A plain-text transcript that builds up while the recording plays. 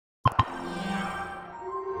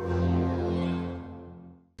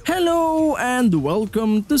and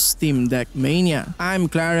welcome to Steam Deck Mania. I'm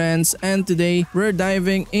Clarence and today we're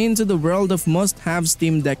diving into the world of must-have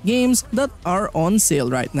Steam Deck games that are on sale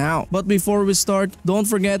right now. But before we start, don't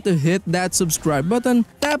forget to hit that subscribe button,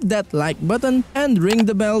 tap that like button, and ring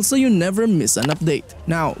the bell so you never miss an update.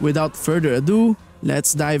 Now, without further ado,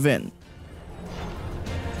 let's dive in.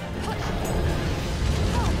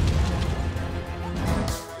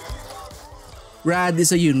 Rad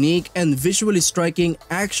is a unique and visually striking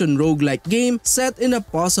action roguelike game set in a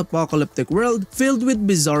post-apocalyptic world filled with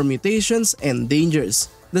bizarre mutations and dangers.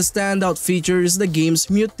 The standout feature is the game's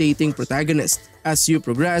mutating protagonist. As you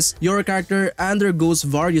progress, your character undergoes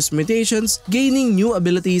various mutations, gaining new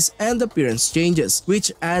abilities and appearance changes,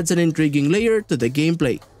 which adds an intriguing layer to the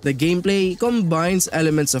gameplay. The gameplay combines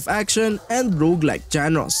elements of action and roguelike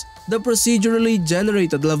genres. The procedurally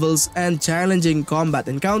generated levels and challenging combat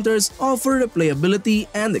encounters offer replayability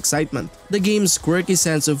and excitement. The game's quirky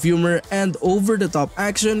sense of humor and over-the-top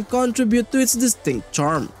action contribute to its distinct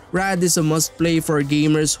charm. Rad is a must-play for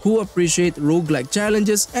gamers who appreciate roguelike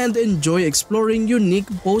challenges and enjoy exploring unique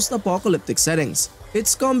post-apocalyptic settings.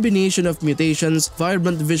 Its combination of mutations,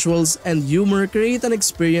 vibrant visuals, and humor create an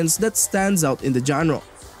experience that stands out in the genre.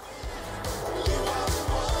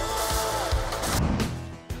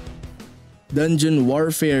 Dungeon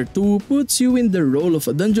Warfare 2 puts you in the role of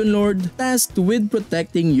a dungeon lord tasked with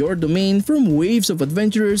protecting your domain from waves of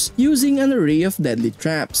adventurers using an array of deadly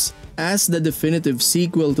traps. As the definitive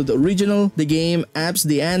sequel to the original, the game ups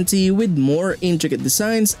the ante with more intricate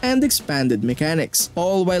designs and expanded mechanics,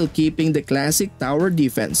 all while keeping the classic tower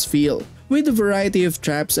defense feel. With a variety of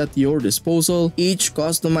traps at your disposal, each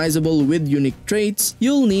customizable with unique traits,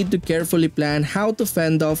 you'll need to carefully plan how to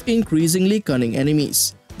fend off increasingly cunning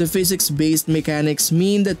enemies. The physics-based mechanics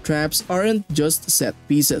mean that traps aren't just set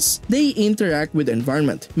pieces. They interact with the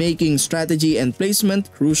environment, making strategy and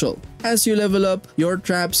placement crucial. As you level up, your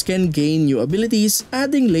traps can gain new abilities,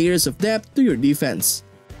 adding layers of depth to your defense.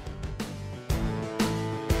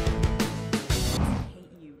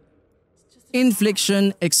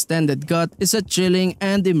 Infliction Extended Cut is a chilling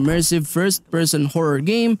and immersive first-person horror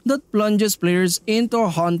game that plunges players into a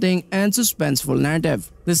haunting and suspenseful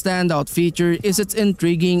narrative. The standout feature is its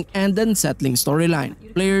intriguing and unsettling storyline.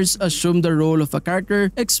 Players assume the role of a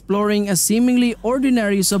character exploring a seemingly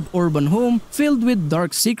ordinary suburban home filled with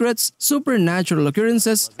dark secrets, supernatural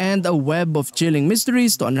occurrences, and a web of chilling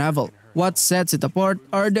mysteries to unravel. What sets it apart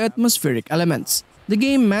are the atmospheric elements. The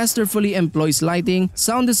game masterfully employs lighting,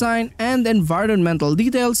 sound design, and environmental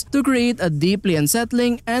details to create a deeply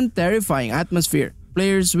unsettling and terrifying atmosphere.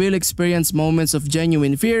 Players will experience moments of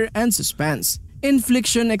genuine fear and suspense.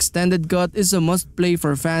 Infliction Extended Cut is a must-play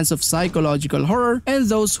for fans of psychological horror and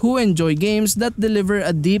those who enjoy games that deliver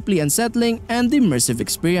a deeply unsettling and immersive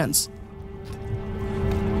experience.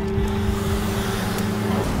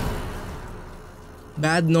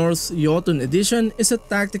 Bad North's Jotunn Edition is a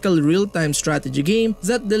tactical real-time strategy game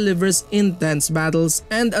that delivers intense battles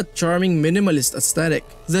and a charming minimalist aesthetic.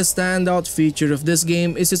 The standout feature of this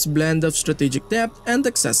game is its blend of strategic depth and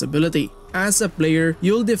accessibility. As a player,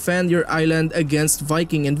 you'll defend your island against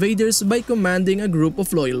Viking invaders by commanding a group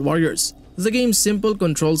of loyal warriors. The game's simple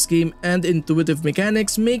control scheme and intuitive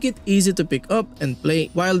mechanics make it easy to pick up and play,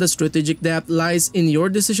 while the strategic depth lies in your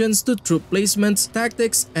decisions to troop placements,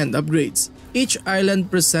 tactics, and upgrades. Each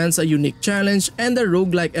island presents a unique challenge, and the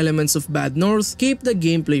roguelike elements of Bad North keep the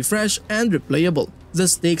gameplay fresh and replayable. The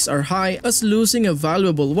stakes are high as losing a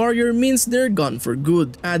valuable warrior means they're gone for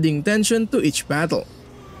good, adding tension to each battle.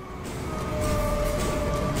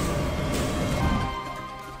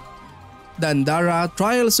 Dandara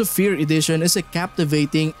Trials of Fear Edition is a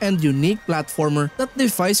captivating and unique platformer that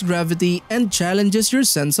defies gravity and challenges your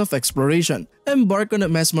sense of exploration. Embark on a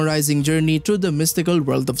mesmerizing journey through the mystical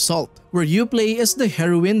world of Salt, where you play as the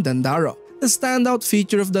heroine Dandara. The standout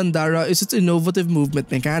feature of Dandara is its innovative movement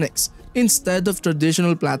mechanics. Instead of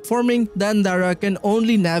traditional platforming, Dandara can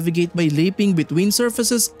only navigate by leaping between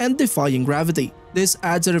surfaces and defying gravity. This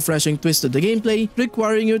adds a refreshing twist to the gameplay,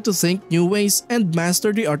 requiring you to think new ways and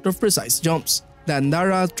master the art of precise jumps.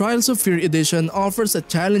 Dandara Trials of Fear Edition offers a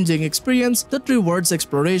challenging experience that rewards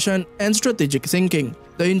exploration and strategic thinking.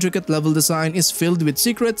 The intricate level design is filled with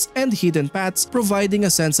secrets and hidden paths, providing a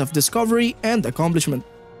sense of discovery and accomplishment.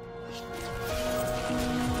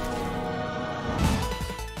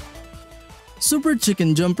 Super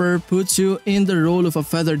Chicken Jumper puts you in the role of a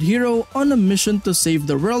feathered hero on a mission to save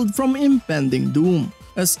the world from impending doom.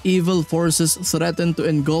 As evil forces threaten to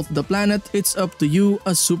engulf the planet, it's up to you,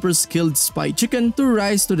 a super skilled spy chicken, to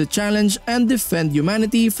rise to the challenge and defend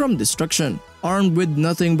humanity from destruction. Armed with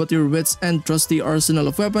nothing but your wits and trusty arsenal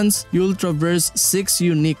of weapons, you'll traverse 6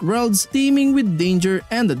 unique worlds teeming with danger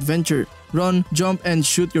and adventure. Run, jump, and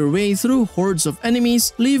shoot your way through hordes of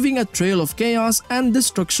enemies, leaving a trail of chaos and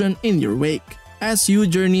destruction in your wake. As you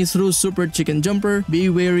journey through Super Chicken Jumper, be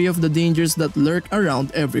wary of the dangers that lurk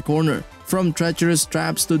around every corner. From treacherous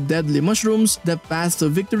traps to deadly mushrooms, the path to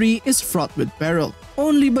victory is fraught with peril.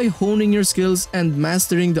 Only by honing your skills and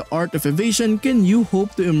mastering the art of evasion can you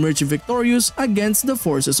hope to emerge victorious against the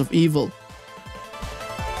forces of evil.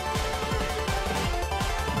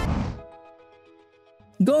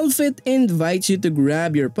 Golf It invites you to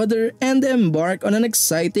grab your putter and embark on an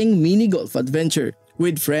exciting mini-golf adventure.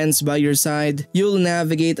 With friends by your side, you'll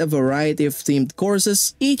navigate a variety of themed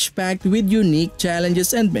courses, each packed with unique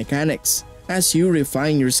challenges and mechanics. As you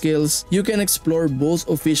refine your skills, you can explore both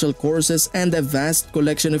official courses and a vast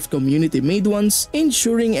collection of community-made ones,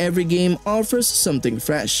 ensuring every game offers something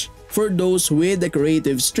fresh. For those with a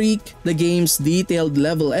creative streak, the game's detailed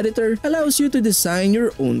level editor allows you to design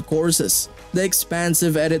your own courses. The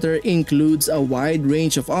expansive editor includes a wide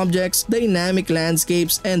range of objects, dynamic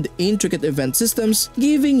landscapes, and intricate event systems,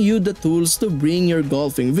 giving you the tools to bring your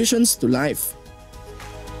golfing visions to life.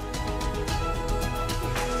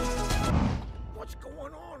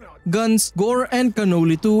 Guns, Gore, and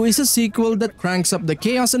Cannoli 2 is a sequel that cranks up the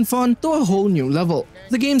chaos and fun to a whole new level.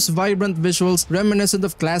 The game's vibrant visuals, reminiscent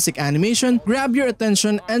of classic animation, grab your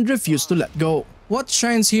attention and refuse to let go. What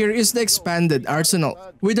shines here is the expanded arsenal.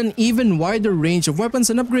 With an even wider range of weapons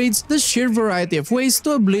and upgrades, the sheer variety of ways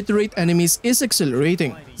to obliterate enemies is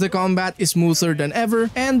exhilarating. The combat is smoother than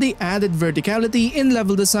ever, and the added verticality in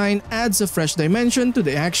level design adds a fresh dimension to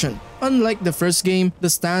the action. Unlike the first game, the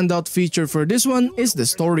standout feature for this one is the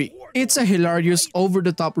story. It's a hilarious,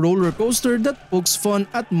 over-the-top roller coaster that pokes fun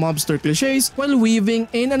at mobster cliches while weaving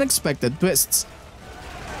in unexpected twists.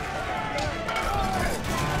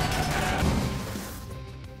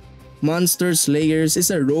 Monster Slayers is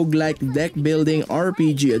a roguelike deck-building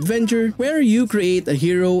RPG adventure where you create a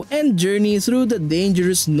hero and journey through the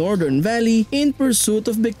dangerous Northern Valley in pursuit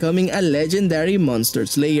of becoming a legendary monster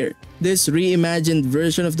slayer. This reimagined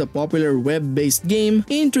version of the popular web-based game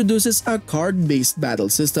introduces a card-based battle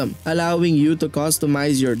system, allowing you to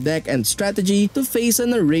customize your deck and strategy to face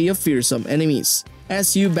an array of fearsome enemies.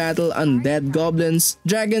 As you battle undead goblins,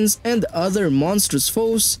 dragons, and other monstrous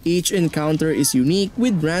foes, each encounter is unique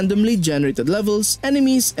with randomly generated levels,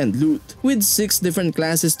 enemies, and loot. With 6 different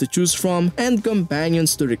classes to choose from and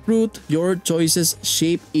companions to recruit, your choices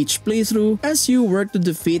shape each playthrough as you work to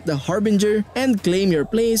defeat the Harbinger and claim your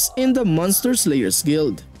place in the Monster Slayers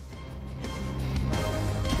Guild.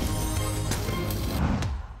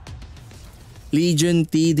 Legion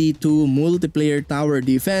TD2 Multiplayer Tower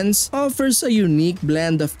Defense offers a unique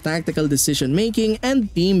blend of tactical decision-making and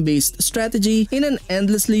team-based strategy in an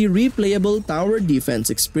endlessly replayable tower defense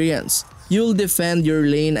experience. You'll defend your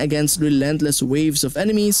lane against relentless waves of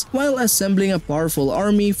enemies while assembling a powerful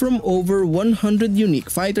army from over 100 unique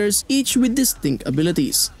fighters, each with distinct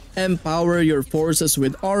abilities. Empower your forces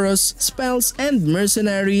with auras, spells, and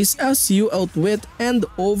mercenaries as you outwit and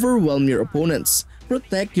overwhelm your opponents.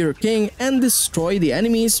 Protect your king and destroy the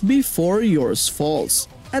enemies before yours falls.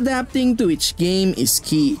 Adapting to each game is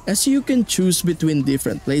key as you can choose between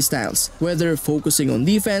different playstyles, whether focusing on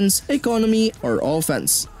defense, economy, or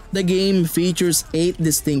offense. The game features 8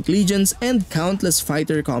 distinct legions and countless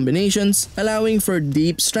fighter combinations, allowing for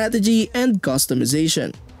deep strategy and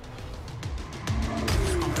customization.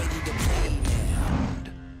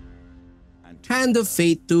 Hand of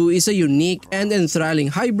Fate 2 is a unique and enthralling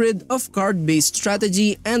hybrid of card-based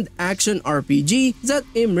strategy and action RPG that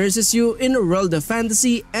immerses you in a world of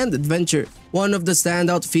fantasy and adventure. One of the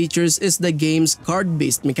standout features is the game's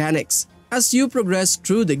card-based mechanics. As you progress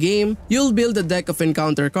through the game, you'll build a deck of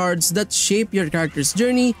encounter cards that shape your character's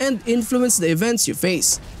journey and influence the events you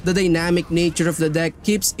face. The dynamic nature of the deck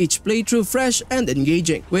keeps each playthrough fresh and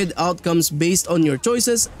engaging, with outcomes based on your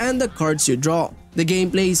choices and the cards you draw. The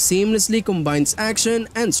gameplay seamlessly combines action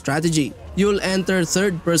and strategy. You'll enter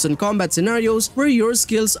third-person combat scenarios where your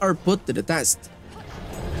skills are put to the test.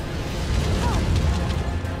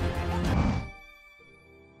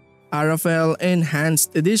 Arafel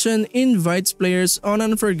Enhanced Edition invites players on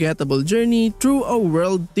an unforgettable journey through a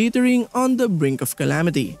world teetering on the brink of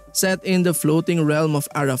calamity. Set in the floating realm of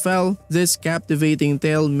Arafel, this captivating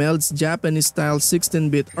tale melds Japanese-style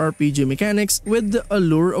 16-bit RPG mechanics with the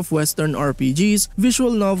allure of Western RPGs,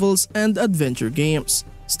 visual novels, and adventure games.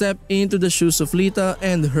 Step into the shoes of Lita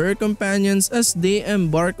and her companions as they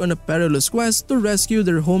embark on a perilous quest to rescue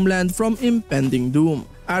their homeland from impending doom.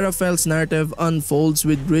 Arafel's narrative unfolds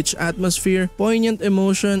with rich atmosphere, poignant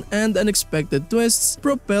emotion, and unexpected twists,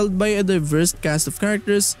 propelled by a diverse cast of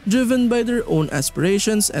characters driven by their own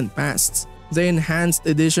aspirations and pasts. The Enhanced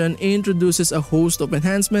Edition introduces a host of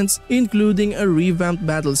enhancements, including a revamped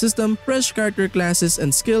battle system, fresh character classes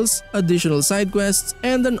and skills, additional side quests,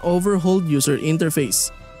 and an overhauled user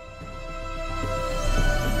interface.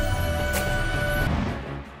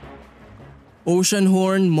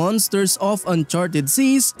 Oceanhorn Monsters of Uncharted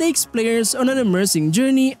Seas takes players on an immersing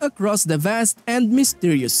journey across the vast and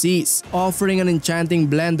mysterious seas, offering an enchanting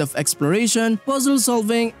blend of exploration, puzzle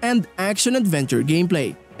solving, and action-adventure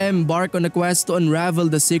gameplay. Embark on a quest to unravel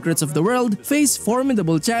the secrets of the world, face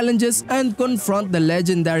formidable challenges, and confront the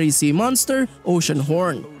legendary sea monster,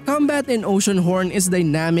 Oceanhorn. Combat in Oceanhorn is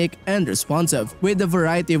dynamic and responsive, with a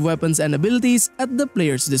variety of weapons and abilities at the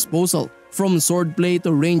player's disposal. From swordplay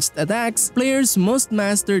to ranged attacks, players must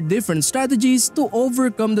master different strategies to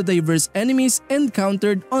overcome the diverse enemies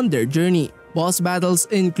encountered on their journey. Boss battles,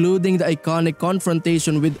 including the iconic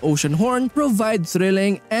confrontation with Oceanhorn, provide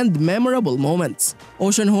thrilling and memorable moments.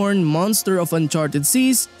 Oceanhorn, Monster of Uncharted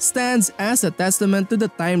Seas, stands as a testament to the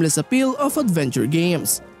timeless appeal of adventure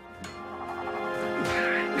games.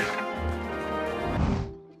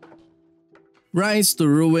 Rise to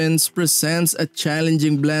Ruins presents a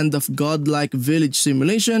challenging blend of godlike village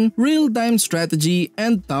simulation, real-time strategy,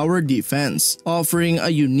 and tower defense, offering a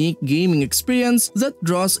unique gaming experience that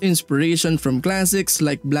draws inspiration from classics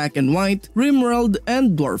like Black and White, RimWorld,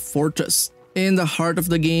 and Dwarf Fortress. In the heart of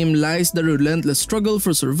the game lies the relentless struggle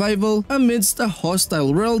for survival amidst a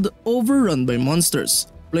hostile world overrun by monsters.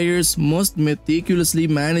 Players must meticulously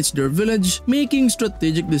manage their village, making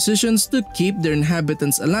strategic decisions to keep their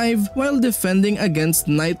inhabitants alive while defending against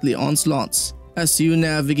nightly onslaughts. As you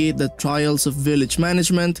navigate the trials of village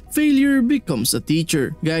management, failure becomes a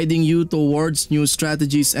teacher, guiding you towards new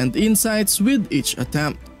strategies and insights with each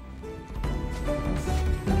attempt.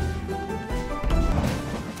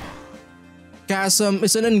 Chasm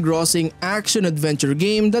is an engrossing action-adventure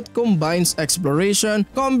game that combines exploration,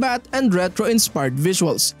 combat, and retro-inspired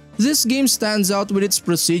visuals. This game stands out with its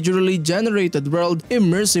procedurally generated world,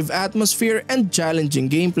 immersive atmosphere, and challenging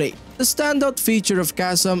gameplay. The standout feature of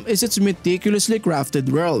Chasm is its meticulously crafted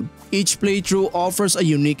world. Each playthrough offers a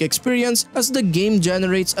unique experience as the game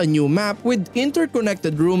generates a new map with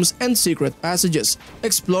interconnected rooms and secret passages.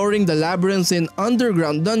 Exploring the labyrinthine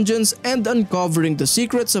underground dungeons and uncovering the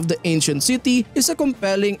secrets of the ancient city is a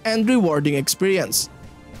compelling and rewarding experience.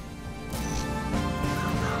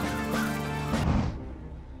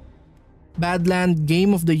 Badland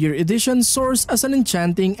Game of the Year Edition soars as an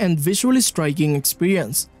enchanting and visually striking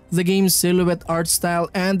experience. The game's silhouette art style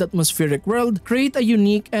and atmospheric world create a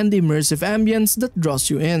unique and immersive ambience that draws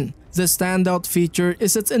you in. The standout feature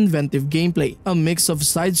is its inventive gameplay, a mix of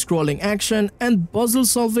side-scrolling action and puzzle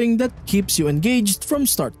solving that keeps you engaged from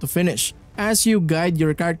start to finish. As you guide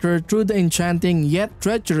your character through the enchanting yet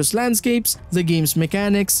treacherous landscapes, the game's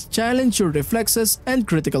mechanics challenge your reflexes and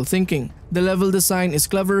critical thinking. The level design is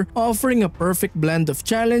clever, offering a perfect blend of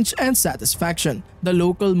challenge and satisfaction. The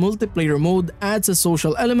local multiplayer mode adds a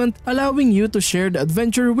social element, allowing you to share the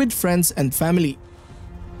adventure with friends and family.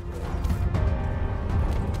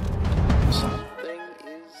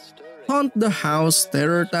 Haunt the House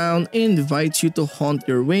Terrortown invites you to haunt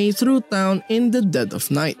your way through town in the dead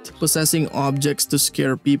of night, possessing objects to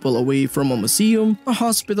scare people away from a museum, a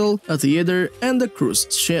hospital, a theater, and a cruise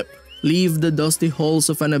ship. Leave the dusty halls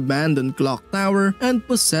of an abandoned clock tower and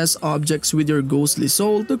possess objects with your ghostly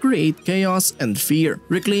soul to create chaos and fear,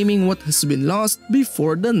 reclaiming what has been lost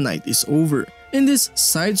before the night is over. In this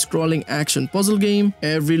side-scrolling action puzzle game,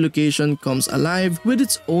 every location comes alive with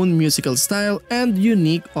its own musical style and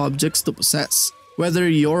unique objects to possess. Whether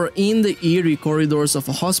you're in the eerie corridors of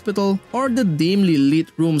a hospital or the dimly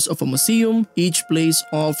lit rooms of a museum, each place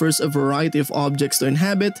offers a variety of objects to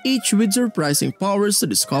inhabit, each with surprising powers to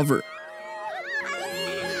discover.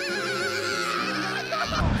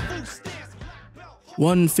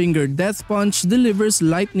 One Finger Death Punch delivers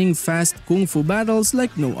lightning-fast kung fu battles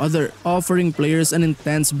like no other, offering players an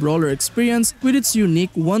intense brawler experience with its unique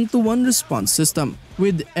one-to-one response system.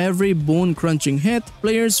 With every bone-crunching hit,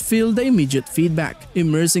 players feel the immediate feedback,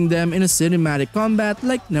 immersing them in a cinematic combat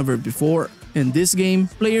like never before. In this game,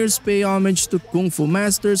 players pay homage to kung fu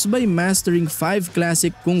masters by mastering 5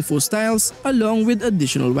 classic kung fu styles along with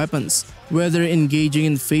additional weapons. Whether engaging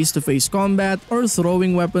in face-to-face combat or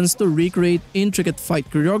throwing weapons to recreate intricate fight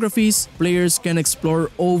choreographies, players can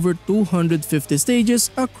explore over 250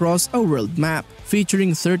 stages across a world map,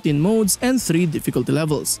 featuring 13 modes and 3 difficulty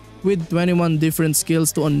levels. With 21 different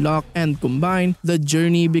skills to unlock and combine, the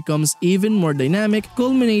journey becomes even more dynamic,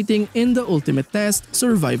 culminating in the ultimate test,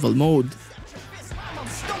 survival mode.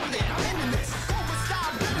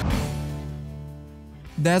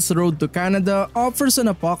 Death's Road to Canada offers an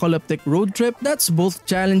apocalyptic road trip that's both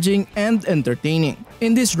challenging and entertaining.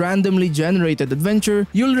 In this randomly generated adventure,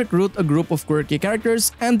 you'll recruit a group of quirky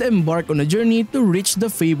characters and embark on a journey to reach the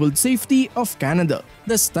fabled safety of Canada.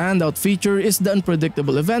 The standout feature is the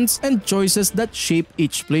unpredictable events and choices that shape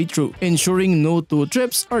each playthrough, ensuring no two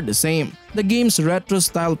trips are the same. The game's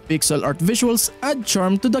retro-style pixel art visuals add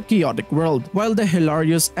charm to the chaotic world, while the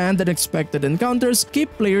hilarious and unexpected encounters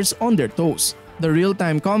keep players on their toes. The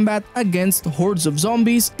real-time combat against hordes of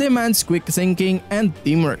zombies demands quick thinking and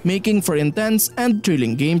teamwork, making for intense and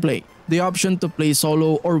thrilling gameplay. The option to play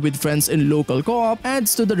solo or with friends in local co-op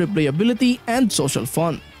adds to the replayability and social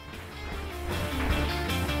fun.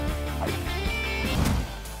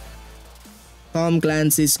 Tom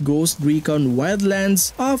Clancy's Ghost Recon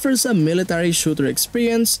Wildlands offers a military shooter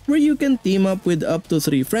experience where you can team up with up to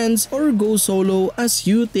 3 friends or go solo as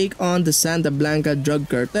you take on the Santa Blanca drug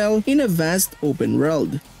cartel in a vast open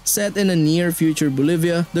world. Set in a near-future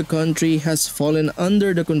Bolivia, the country has fallen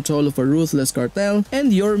under the control of a ruthless cartel,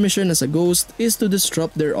 and your mission as a ghost is to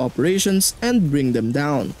disrupt their operations and bring them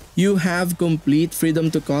down. You have complete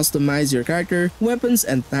freedom to customize your character, weapons,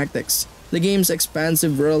 and tactics. The game's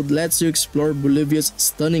expansive world lets you explore Bolivia's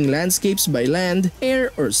stunning landscapes by land,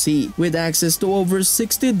 air, or sea, with access to over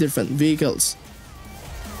 60 different vehicles.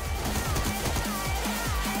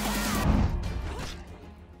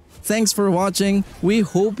 Thanks for watching. We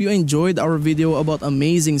hope you enjoyed our video about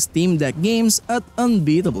amazing Steam Deck games at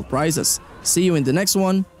unbeatable prices. See you in the next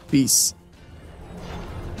one. Peace.